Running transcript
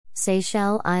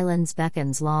Seychelles Islands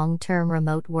beckons long-term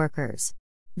remote workers.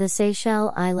 The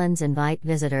Seychelles Islands invite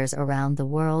visitors around the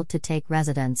world to take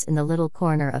residence in the little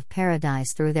corner of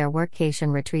paradise through their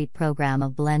workcation retreat program, a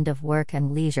blend of work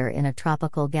and leisure in a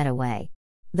tropical getaway.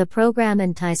 The program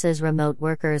entices remote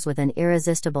workers with an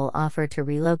irresistible offer to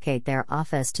relocate their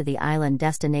office to the island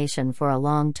destination for a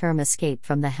long-term escape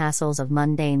from the hassles of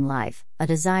mundane life, a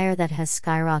desire that has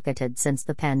skyrocketed since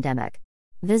the pandemic.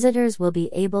 Visitors will be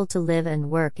able to live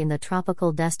and work in the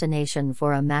tropical destination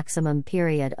for a maximum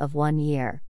period of 1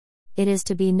 year. It is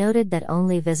to be noted that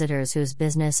only visitors whose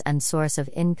business and source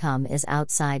of income is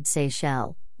outside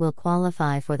Seychelles will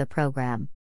qualify for the program.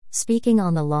 Speaking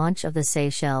on the launch of the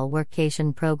Seychelles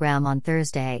Workcation Program on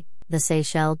Thursday, the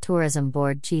Seychelles Tourism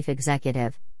Board Chief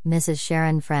Executive, Mrs.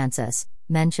 Sharon Francis,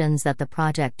 mentions that the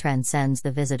project transcends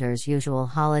the visitor's usual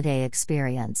holiday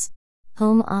experience.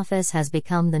 Home office has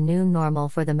become the new normal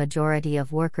for the majority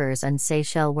of workers, and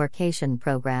Seychelles Workation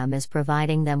Program is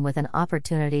providing them with an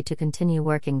opportunity to continue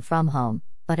working from home,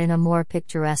 but in a more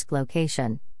picturesque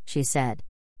location, she said.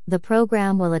 The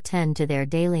program will attend to their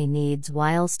daily needs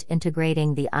whilst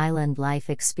integrating the island life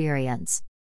experience.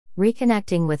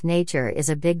 Reconnecting with nature is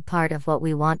a big part of what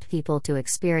we want people to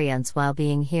experience while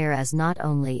being here, as not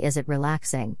only is it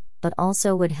relaxing, but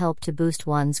also would help to boost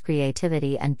one's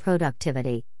creativity and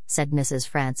productivity, said Mrs.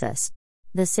 Francis.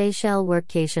 The Seychelles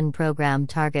Workcation Program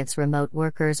targets remote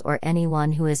workers or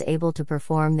anyone who is able to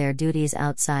perform their duties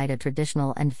outside a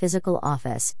traditional and physical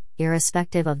office,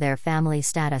 irrespective of their family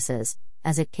statuses,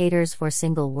 as it caters for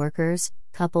single workers,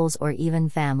 couples, or even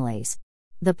families.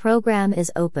 The program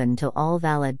is open to all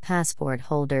valid passport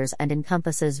holders and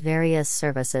encompasses various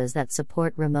services that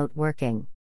support remote working.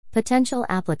 Potential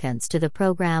applicants to the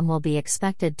program will be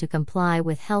expected to comply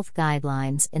with health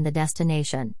guidelines in the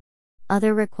destination.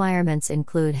 Other requirements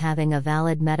include having a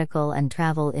valid medical and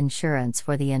travel insurance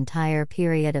for the entire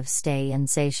period of stay in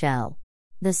Seychelles.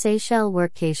 The Seychelles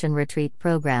Workcation Retreat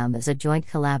Program is a joint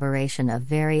collaboration of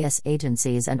various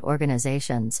agencies and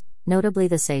organizations, notably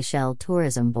the Seychelles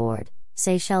Tourism Board,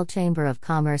 Seychelles Chamber of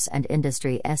Commerce and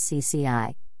Industry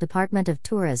 (SCCI), Department of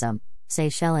Tourism,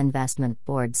 Seychelles Investment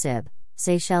Board (SIB),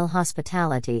 Seychelles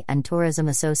Hospitality and Tourism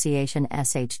Association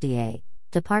 (SHDA),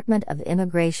 Department of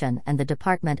Immigration, and the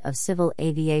Department of Civil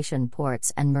Aviation,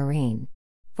 Ports and Marine.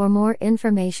 For more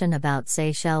information about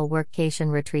Seychelles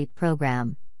Workcation Retreat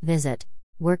Program, visit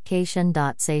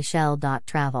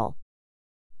workcation.seychelles.travel.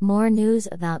 More news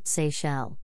about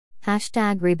Seychelles.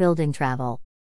 #RebuildingTravel.